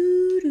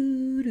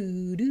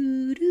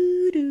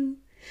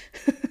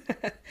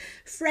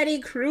 Freddy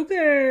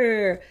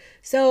Krueger.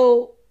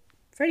 So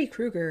Freddy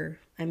Krueger,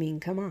 I mean,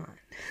 come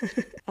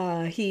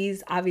on.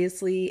 He's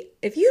obviously,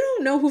 if you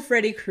don't know who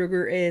Freddy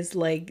Krueger is,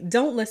 like,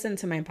 don't listen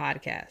to my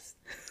podcast.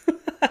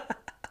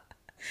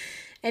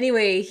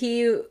 Anyway,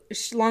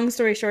 long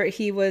story short,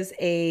 he was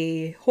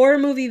a horror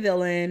movie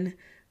villain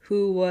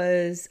who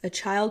was a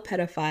child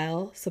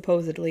pedophile,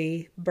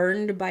 supposedly,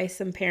 burned by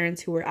some parents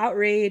who were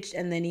outraged,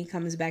 and then he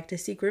comes back to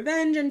seek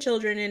revenge on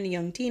children and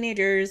young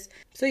teenagers.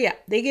 So yeah,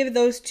 they give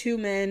those two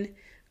men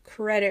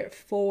credit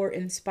for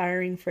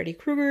inspiring Freddy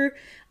Krueger.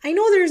 I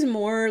know there's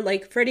more,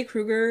 like Freddy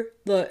Krueger,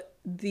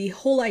 the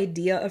whole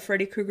idea of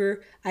Freddy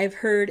Krueger I've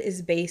heard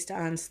is based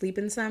on sleep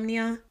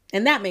insomnia,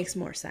 and that makes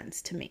more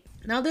sense to me.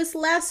 Now, this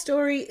last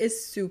story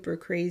is super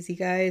crazy,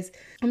 guys.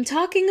 I'm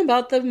talking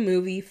about the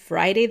movie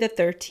Friday the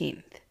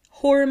 13th.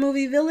 Horror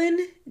movie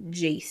villain,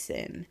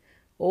 Jason.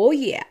 Oh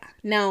yeah.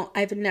 Now,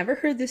 I've never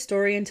heard this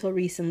story until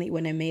recently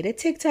when I made a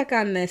TikTok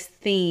on this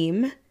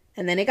theme,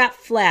 and then it got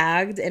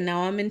flagged, and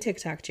now I'm in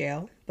TikTok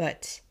jail,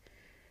 but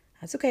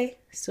that's okay.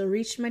 Still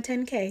reached my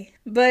 10K.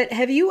 But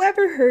have you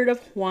ever heard of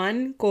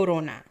Juan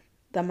Corona,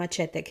 the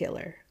machete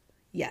killer?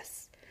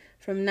 Yes.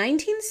 From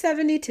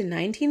 1970 to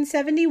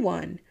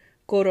 1971,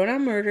 Corona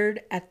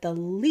murdered at the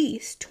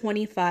least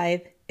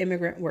 25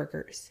 immigrant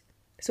workers.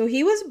 So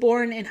he was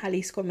born in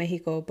Jalisco,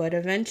 Mexico, but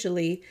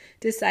eventually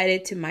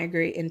decided to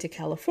migrate into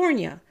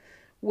California,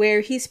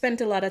 where he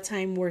spent a lot of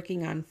time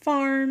working on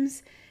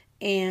farms,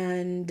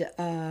 and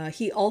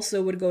he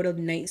also would go to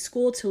night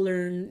school to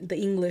learn the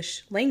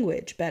English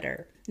language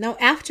better. Now,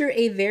 after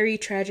a very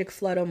tragic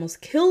flood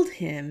almost killed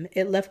him,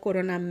 it left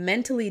Corona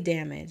mentally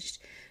damaged,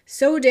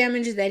 so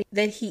damaged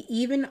that he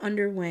even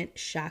underwent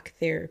shock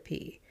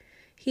therapy.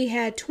 He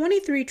had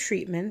 23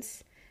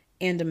 treatments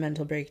and a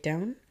mental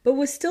breakdown, but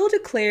was still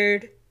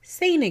declared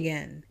sane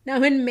again.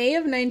 Now, in May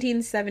of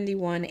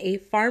 1971, a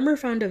farmer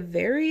found a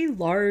very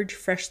large,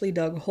 freshly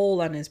dug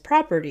hole on his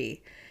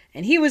property,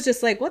 and he was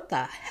just like, what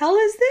the hell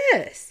is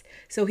this?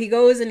 So he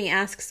goes and he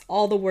asks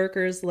all the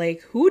workers,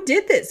 like, who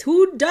did this?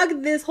 Who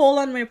dug this hole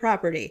on my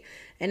property?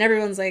 And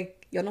everyone's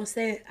like, yo no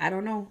sé, I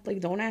don't know. Like,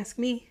 don't ask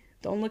me.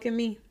 Don't look at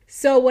me.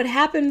 So what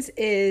happens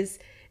is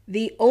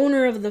the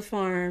owner of the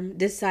farm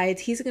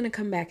decides he's going to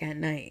come back at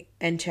night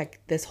and check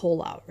this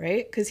hole out,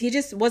 right? Because he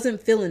just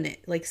wasn't feeling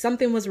it. Like,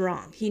 something was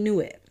wrong. He knew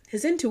it.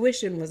 His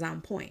intuition was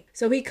on point.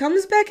 So he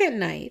comes back at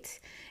night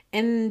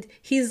and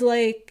he's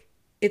like,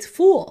 it's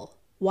full.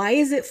 Why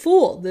is it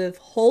full? The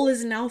hole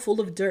is now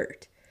full of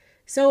dirt.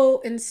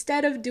 So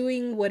instead of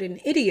doing what an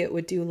idiot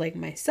would do like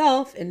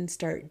myself and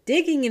start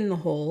digging in the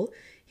hole,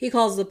 he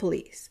calls the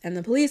police. And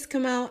the police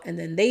come out and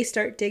then they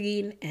start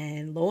digging,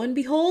 and lo and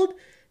behold,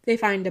 they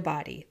find a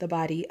body, the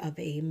body of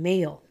a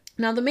male.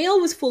 Now, the male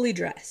was fully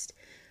dressed,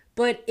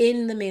 but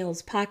in the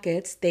male's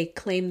pockets, they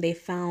claim they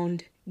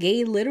found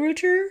gay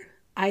literature.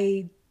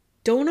 I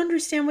don't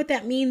understand what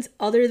that means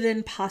other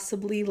than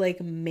possibly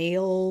like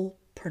male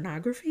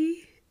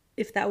pornography,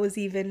 if that was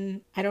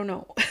even, I don't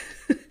know.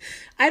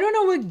 I don't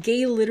know what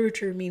gay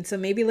literature means, so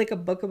maybe like a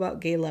book about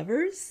gay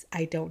lovers?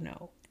 I don't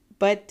know.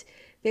 But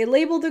they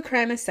labeled the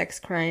crime a sex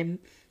crime,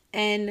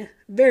 and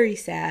very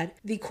sad,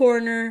 the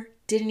coroner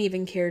didn't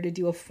even care to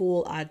do a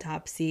full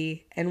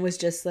autopsy and was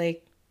just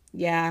like,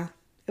 yeah,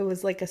 it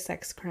was like a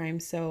sex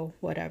crime, so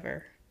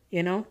whatever,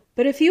 you know?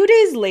 But a few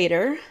days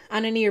later,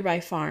 on a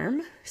nearby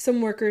farm,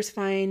 some workers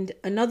find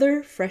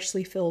another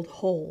freshly filled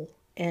hole,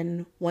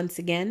 and once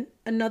again,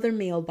 another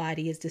male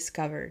body is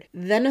discovered.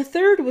 Then a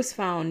third was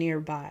found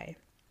nearby.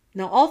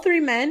 Now, all three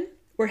men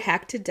were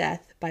hacked to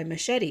death by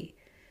machete.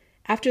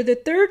 After the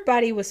third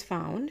body was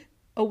found,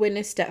 a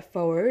witness stepped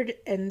forward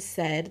and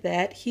said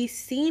that he's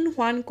seen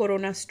Juan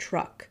Corona's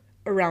truck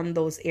around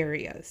those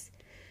areas.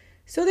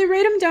 So they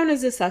write him down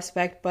as a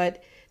suspect,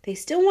 but they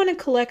still want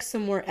to collect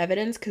some more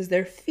evidence because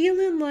they're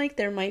feeling like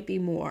there might be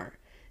more.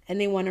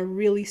 And they want to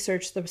really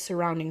search the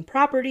surrounding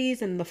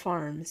properties and the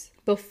farms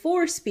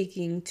before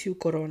speaking to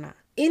Corona.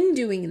 In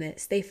doing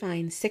this, they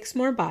find 6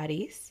 more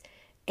bodies,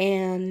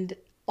 and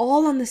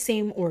all on the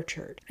same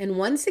orchard. And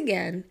once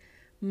again,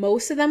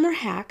 most of them were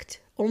hacked,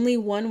 only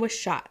one was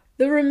shot.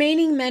 The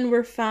remaining men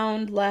were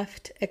found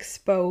left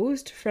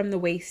exposed from the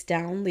waist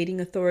down, leading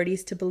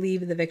authorities to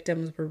believe the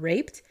victims were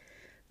raped.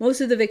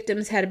 Most of the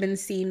victims had been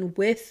seen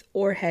with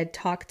or had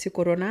talked to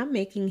Corona,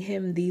 making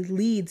him the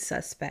lead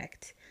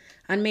suspect.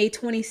 On May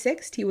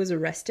 26th, he was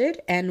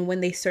arrested, and when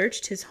they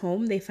searched his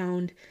home, they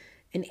found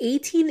an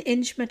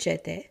 18-inch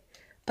machete,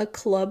 a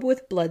club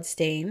with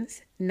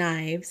bloodstains,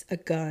 knives, a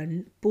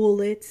gun,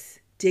 bullets,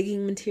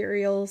 digging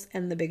materials,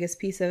 and the biggest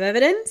piece of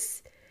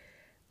evidence,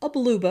 a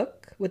blue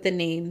book with the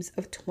names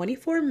of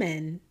 24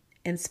 men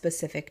and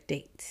specific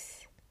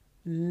dates.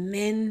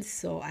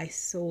 Menso, I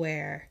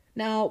swear.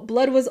 Now,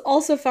 blood was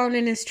also found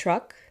in his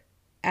truck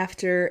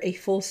after a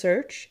full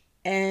search,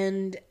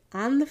 and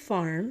on the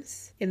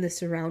farms in the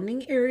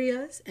surrounding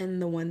areas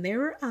and the one they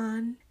were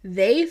on,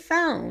 they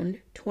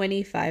found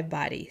 25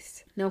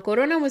 bodies. Now,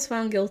 Corona was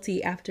found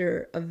guilty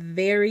after a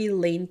very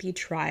lengthy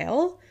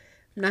trial.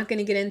 I'm not going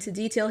to get into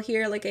detail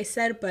here, like I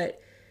said,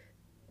 but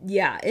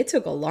yeah, it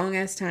took a long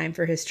ass time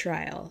for his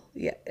trial.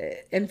 Yeah,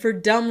 and for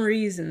dumb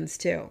reasons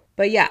too.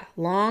 But yeah,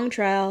 long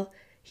trial.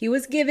 He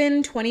was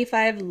given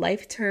 25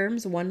 life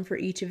terms, one for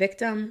each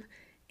victim,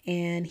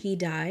 and he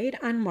died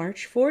on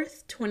March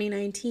 4th,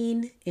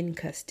 2019 in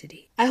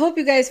custody. I hope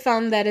you guys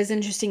found that as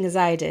interesting as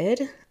I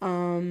did.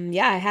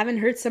 Yeah, I haven't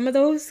heard some of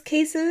those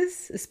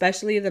cases,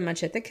 especially the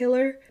machete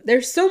killer.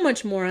 There's so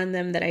much more on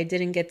them that I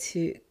didn't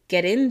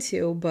get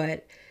into,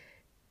 but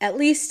at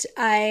least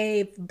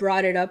I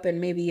brought it up, and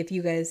maybe if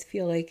you guys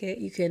feel like it,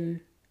 you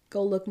can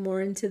go look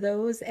more into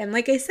those. And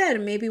like I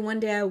said, maybe one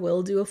day I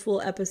will do a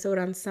full episode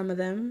on some of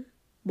them.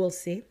 We'll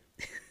see.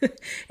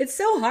 It's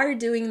so hard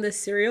doing the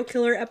serial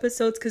killer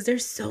episodes because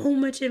there's so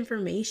much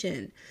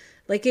information.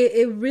 Like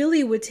it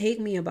really would take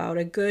me about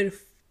a good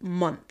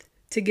month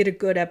to get a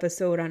good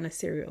episode on a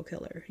serial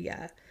killer.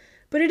 Yeah.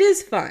 But it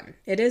is fun.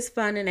 It is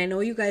fun, and I know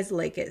you guys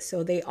like it,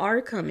 so they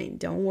are coming.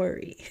 Don't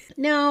worry.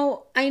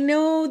 Now, I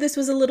know this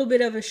was a little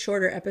bit of a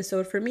shorter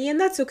episode for me, and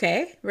that's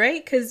okay,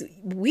 right? Because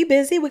we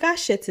busy. We got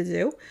shit to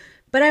do.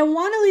 But I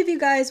want to leave you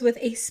guys with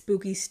a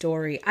spooky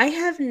story. I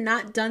have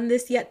not done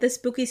this yet this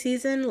spooky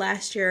season.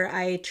 Last year,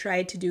 I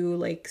tried to do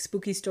like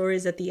spooky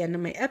stories at the end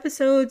of my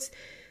episodes.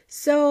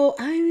 So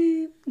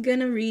I'm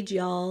gonna read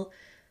y'all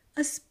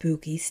a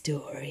spooky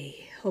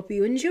story. Hope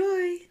you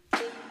enjoy.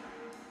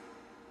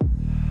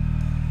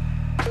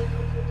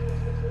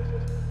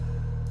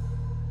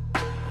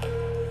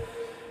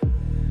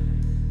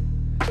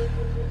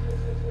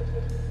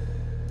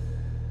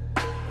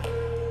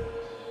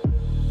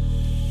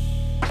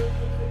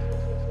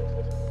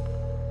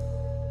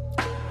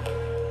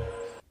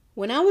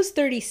 When I was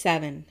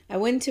 37, I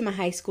went to my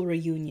high school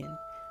reunion.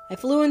 I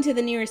flew into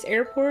the nearest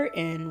airport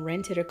and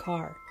rented a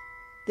car.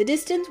 The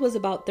distance was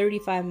about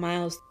 35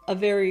 miles, a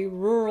very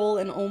rural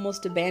and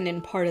almost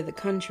abandoned part of the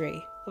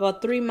country.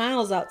 About 3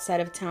 miles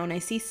outside of town, I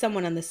see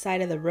someone on the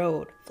side of the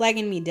road,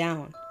 flagging me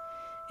down.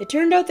 It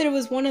turned out that it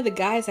was one of the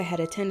guys I had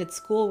attended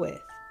school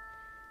with.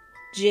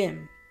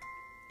 Jim.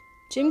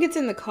 Jim gets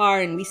in the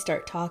car and we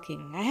start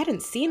talking. I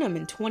hadn't seen him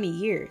in 20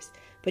 years,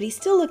 but he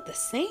still looked the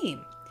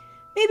same.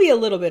 Maybe a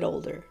little bit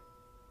older.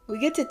 We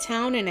get to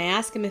town and I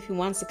ask him if he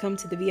wants to come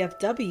to the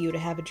VFW to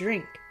have a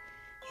drink.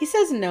 He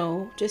says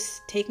no,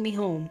 just take me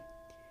home.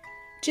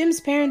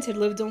 Jim's parents had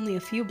lived only a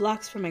few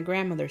blocks from my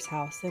grandmother's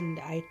house, and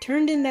I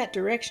turned in that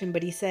direction,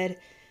 but he said,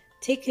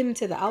 take him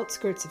to the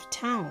outskirts of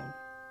town.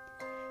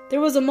 There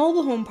was a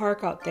mobile home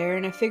park out there,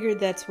 and I figured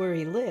that's where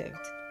he lived.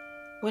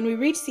 When we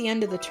reached the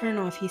end of the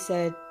turnoff, he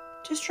said,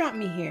 just drop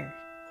me here.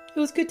 It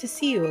was good to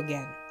see you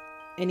again.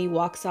 And he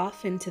walks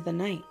off into the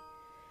night.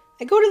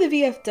 I go to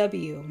the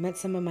VFW, met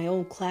some of my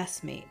old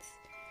classmates.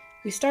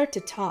 We start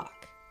to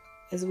talk.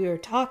 As we were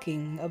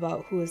talking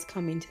about who was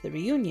coming to the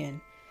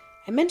reunion,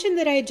 I mentioned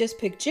that I had just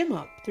picked Jim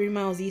up 3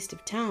 miles east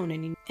of town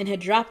and had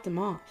dropped him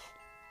off.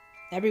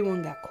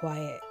 Everyone got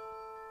quiet.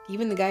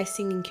 Even the guy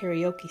singing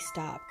karaoke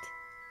stopped,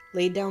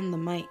 laid down the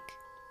mic.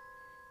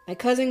 My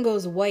cousin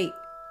goes white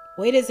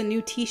as a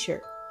new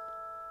t-shirt.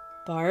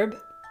 Barb?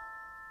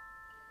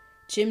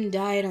 Jim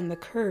died on the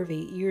curve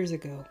 8 years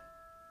ago.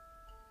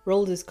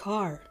 Rolled his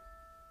car.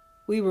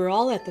 We were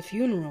all at the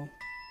funeral.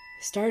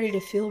 I started to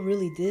feel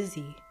really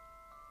dizzy.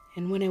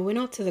 And when I went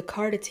out to the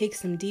car to take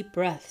some deep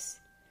breaths,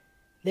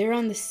 there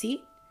on the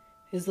seat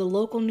is the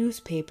local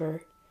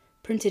newspaper,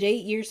 printed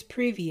 8 years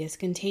previous,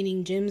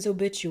 containing Jim's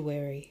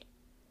obituary.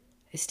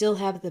 I still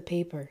have the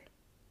paper.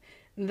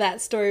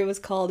 That story was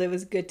called It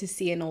Was Good to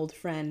See an Old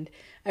Friend.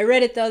 I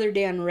read it the other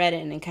day on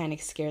Reddit and it kind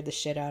of scared the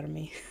shit out of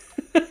me.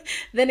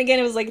 Then again,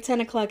 it was like 10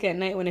 o'clock at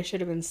night when I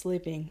should have been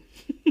sleeping.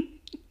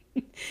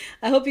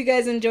 I hope you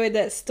guys enjoyed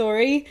that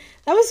story.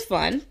 That was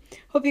fun.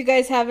 Hope you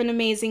guys have an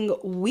amazing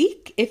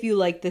week. If you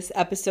like this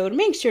episode,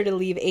 make sure to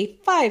leave a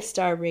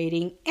 5-star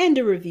rating and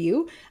a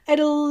review. I'd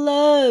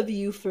love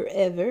you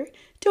forever.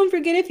 Don't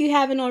forget, if you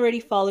haven't already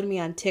followed me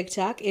on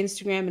TikTok,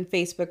 Instagram, and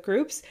Facebook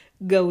groups,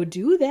 go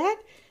do that.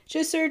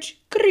 Just search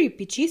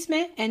Creepy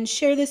Chisme and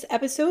share this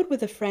episode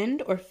with a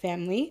friend or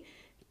family.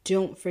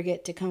 Don't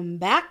forget to come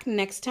back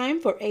next time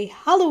for a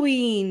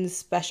Halloween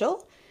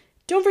special.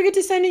 Don't forget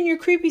to send in your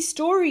creepy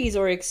stories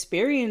or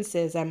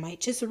experiences. I might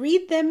just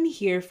read them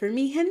here for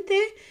me, gente.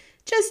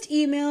 Just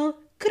email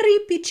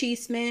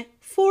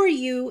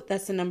creepychisme4you,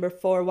 that's the number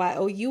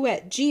 4YOU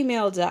at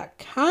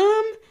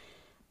gmail.com.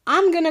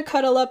 I'm gonna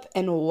cuddle up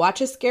and watch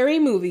a scary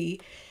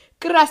movie.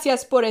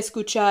 Gracias por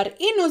escuchar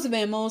y nos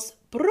vemos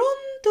pronto.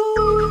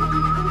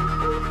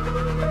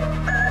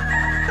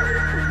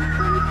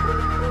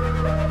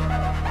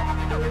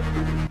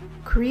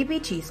 Creepy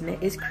Chisme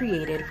is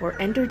created for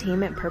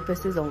entertainment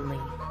purposes only.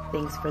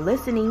 Thanks for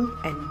listening,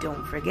 and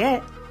don't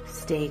forget,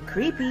 stay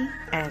creepy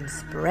and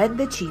spread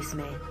the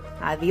chisme.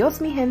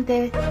 Adios, mi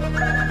gente.